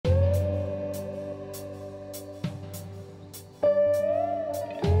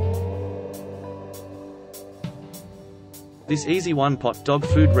This easy one-pot dog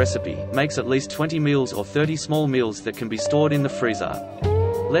food recipe makes at least 20 meals or 30 small meals that can be stored in the freezer.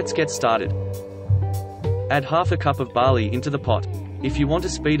 Let's get started. Add half a cup of barley into the pot. If you want to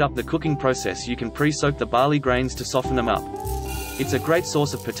speed up the cooking process, you can pre-soak the barley grains to soften them up. It's a great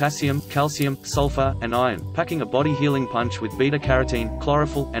source of potassium, calcium, sulfur, and iron, packing a body-healing punch with beta-carotene,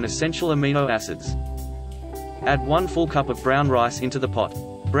 chlorophyll, and essential amino acids. Add 1 full cup of brown rice into the pot.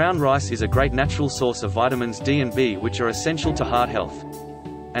 Brown rice is a great natural source of vitamins D and B, which are essential to heart health.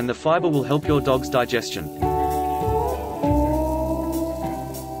 And the fiber will help your dog's digestion.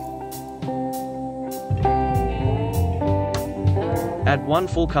 Add 1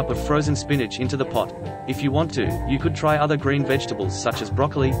 full cup of frozen spinach into the pot. If you want to, you could try other green vegetables such as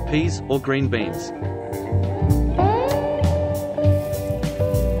broccoli, peas, or green beans.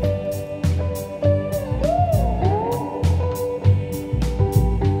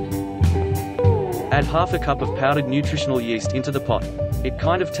 Add half a cup of powdered nutritional yeast into the pot. It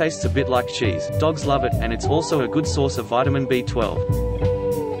kind of tastes a bit like cheese, dogs love it, and it's also a good source of vitamin B12.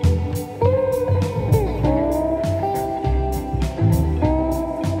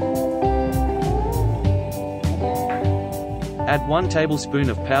 Add 1 tablespoon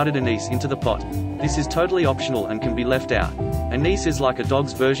of powdered anise into the pot. This is totally optional and can be left out. Anise is like a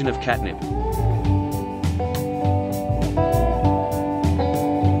dog's version of catnip.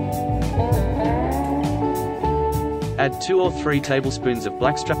 Add 2 or 3 tablespoons of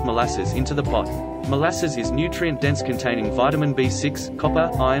blackstrap molasses into the pot. Molasses is nutrient-dense, containing vitamin B6,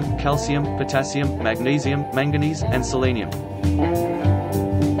 copper, iron, calcium, potassium, magnesium, manganese, and selenium.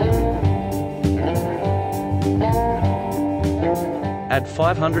 Add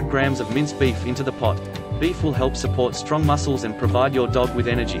 500 grams of minced beef into the pot. Beef will help support strong muscles and provide your dog with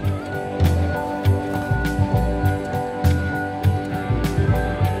energy.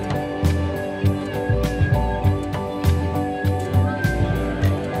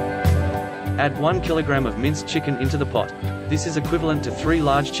 Add 1 kilogram of minced chicken into the pot. This is equivalent to 3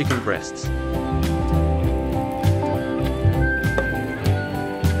 large chicken breasts.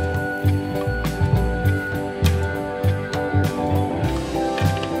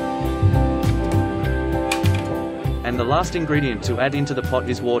 And the last ingredient to add into the pot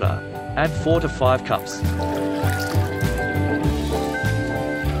is water. Add 4 to 5 cups.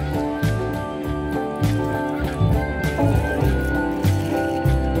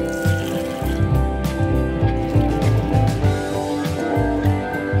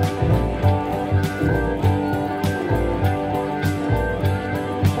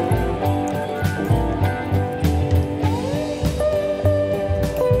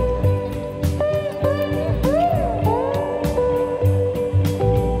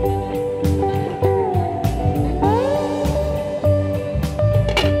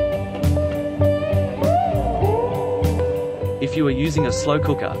 If you are using a slow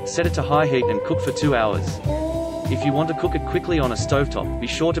cooker, set it to high heat and cook for 2 hours. If you want to cook it quickly on a stovetop, be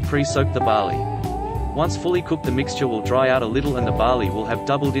sure to pre-soak the barley. Once fully cooked, the mixture will dry out a little and the barley will have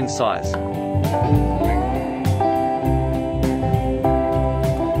doubled in size.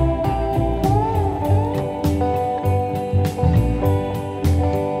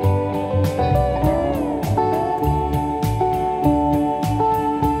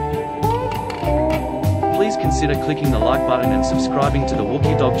 Please consider clicking the like button and subscribing to the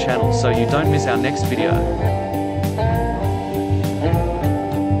Wookidog channel so you don't miss our next video.